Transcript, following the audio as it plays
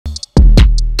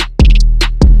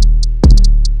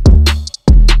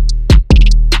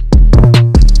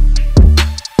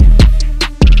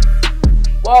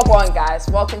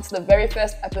welcome to the very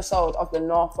first episode of the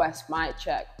Northwest Mic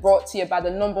Check, brought to you by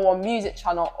the #1 music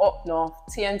channel up north,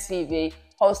 TMTV,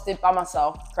 hosted by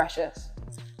myself, Precious.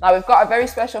 Now we've got a very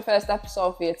special first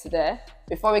episode for you today.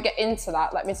 Before we get into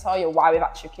that, let me tell you why we've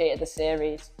actually created the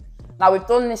series. Now we've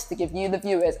done this to give you, the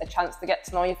viewers, a chance to get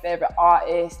to know your favourite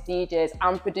artists, DJs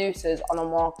and producers on a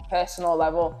more personal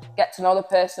level, get to know the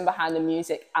person behind the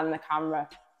music and the camera.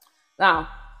 Now,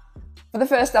 for the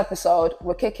first episode,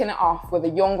 we're kicking it off with a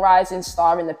young rising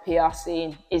star in the PR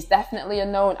scene. He's definitely a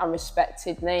known and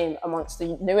respected name amongst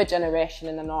the newer generation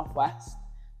in the Northwest.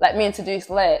 Let me introduce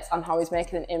Laytz and how he's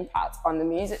making an impact on the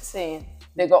music scene.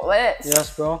 Big up Laytz.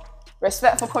 Yes, bro.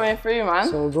 Respect for coming through, man.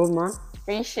 So good, man.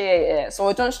 Appreciate it. So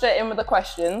we'll jump straight in with the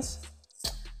questions.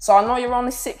 So I know you're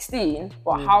only 16,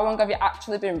 but how long have you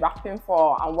actually been rapping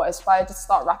for, and what inspired you to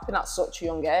start rapping at such a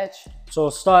young age? So I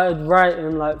started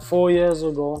writing like 4 years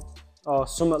ago, or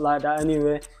something like that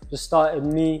anyway. Just started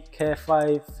me,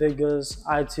 K5, Figures,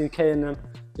 I2K and them,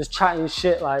 just chatting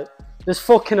shit, like, just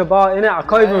fucking about, innit? I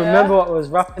can't even remember what I was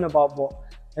rapping about, but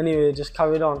anyway, just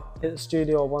carried on. Hit the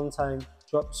studio one time,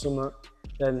 dropped something,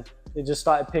 then it just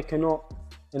started picking up.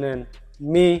 And then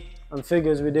me and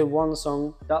Figures, we did one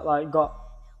song that like got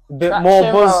a bit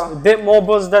more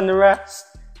buzz than the rest.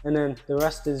 And then the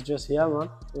rest is just, yeah, man.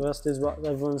 The rest is what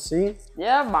everyone's seen.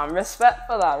 Yeah, man. Respect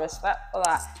for that. Respect for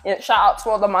that. You know, shout out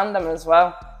to all the mandem as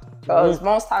well. Because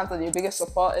most times they're your biggest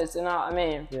supporters, you know what I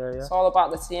mean? Yeah, yeah. It's all about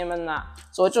the team and that.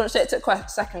 So we'll jump straight to the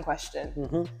second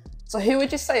question. So who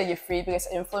would you say are your 3 biggest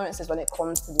influences when it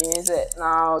comes to music?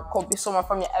 Now, it could be someone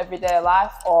from your everyday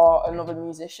life or another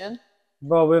musician.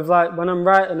 Bro, with like, when I'm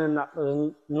writing and that,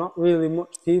 there's not really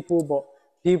much people, but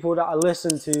people that I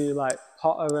listen to, like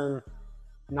Potter and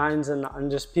Nines and that,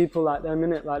 and just people like them,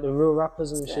 innit? Like the real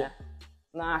rappers and shit.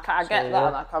 Nah, I get that,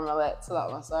 and I can relate to that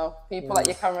myself. People that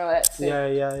you can relate to.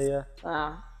 Yeah.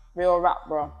 Nah, real rap,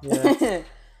 bro. Yeah.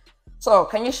 So,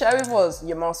 can you share with us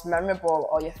your most memorable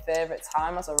or your favourite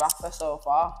time as a rapper so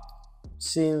far?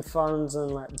 Seeing fans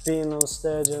and like being on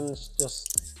stage and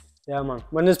just, yeah, man.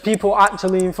 When there's people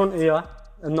actually in front of you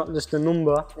and not just a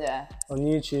number on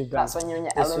YouTube. That's when you're in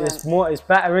your element. It's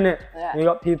better, innit? Yeah. You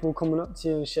got people coming up to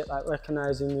you and shit, like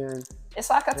recognising you. And, it's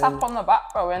like a tap on the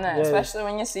back, bro, innit? Yeah, especially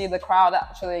when you see the crowd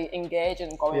actually engaging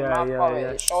and going mad for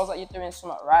it. It shows that you're doing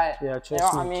something right. Yeah, trust me. You know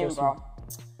what I mean, bro?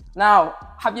 Now,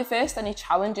 have you faced any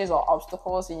challenges or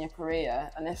obstacles in your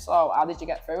career? And if so, how did you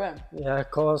get through them? Yeah,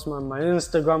 of course, man. My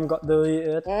Instagram got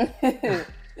deleted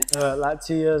like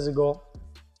 2 years ago.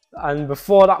 And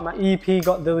before that, my EP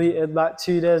got deleted like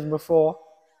 2 days before.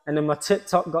 And then my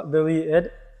TikTok got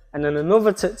deleted. And then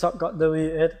another TikTok got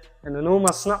deleted. And then all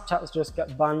my Snapchats just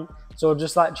get banned. So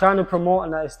just like trying to promote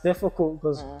and that, it's difficult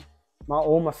because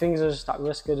all my things are just at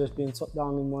risk of just being took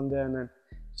down in one day, and then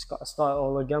just got to start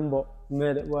all again, but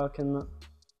made it work and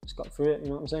just got through it, you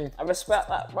know what I'm saying? I respect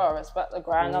that, bro. I respect the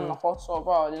grind and the hustle,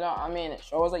 bro. You know what I mean? It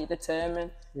shows that you're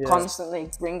determined, constantly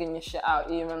bringing your shit out,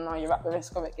 even though you're at the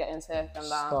risk of it getting taken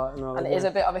down. And it is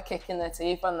a bit of a kick in the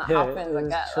teeth when that happens, I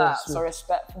get that. So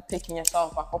respect for picking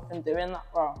yourself back up and doing that,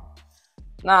 bro.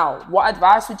 Now, what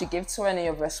advice would you give to any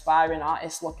other aspiring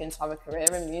artists looking to have a career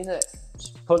in music?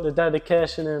 Just put the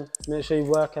dedication in, make sure your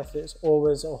work ethic is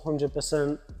always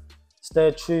 100%.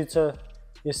 Stay true to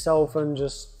yourself and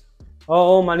just,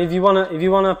 man, if you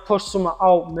wanna push something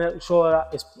out, make sure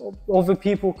that other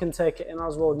people can take it in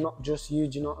as well, not just you.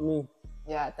 Do you know what I mean?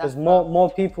 Yeah, definitely. Because more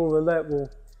people relate,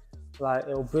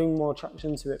 it'll bring more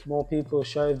traction to it. More people will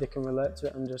show if they can relate to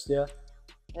it, and just Yeah,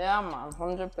 man,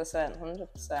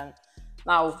 100%.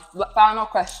 Now, final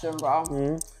question, bro.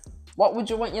 What would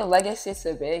you want your legacy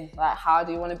to be? Like, how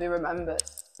do you want to be remembered?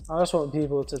 I just want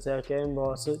people to take it in,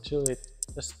 bro. It's literally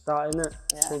just starting it.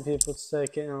 I just want people to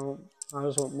take it in. I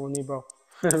just want money, bro.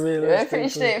 You're a pretty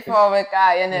straightforward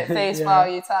guy, innit? Face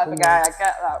value type of guy. I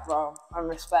get that, bro. And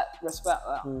respect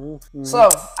that. So,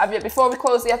 before we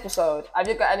close the episode, have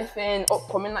you got anything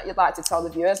upcoming that you'd like to tell the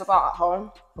viewers about at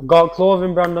home? I've got a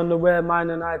clothing brand on the way,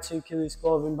 mine and I2K's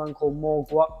clothing brand called More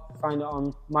Guap. Find it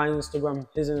on my Instagram,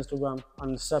 his Instagram,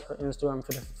 and a separate Instagram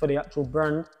for the actual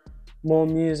brand. More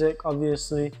music,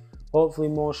 obviously. Hopefully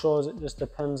more shows. It just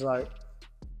depends, like,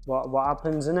 what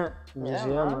happens in it.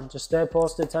 Man. Just stay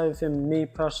posted to everything. Me,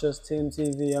 Precious,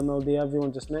 TMTV, MLD,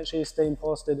 everyone. Just make sure you're staying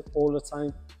posted all the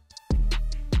time.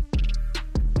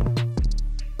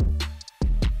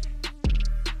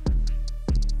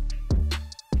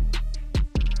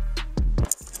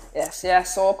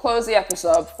 Yes. So we'll close the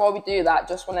episode. Before we do that,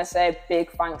 just want to say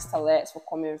big thanks to Laytz for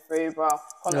coming through, bro.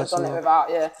 Couldn't have done it without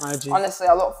you. Honestly,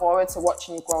 I look forward to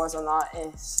watching you grow as an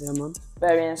artist. Yeah, man.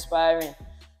 Very inspiring.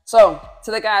 So,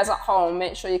 to the guys at home,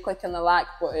 make sure you click on the like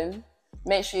button.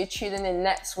 Make sure you're tuning in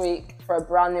next week for a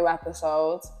brand new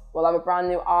episode. We'll have a brand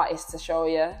new artist to show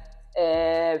you.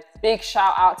 Big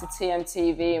shout out to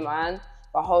TMTV, man,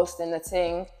 for hosting the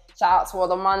thing. Shout out to all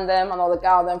the man them and all the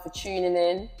gal them for tuning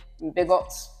in. And big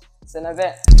ups. See you in a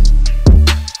bit.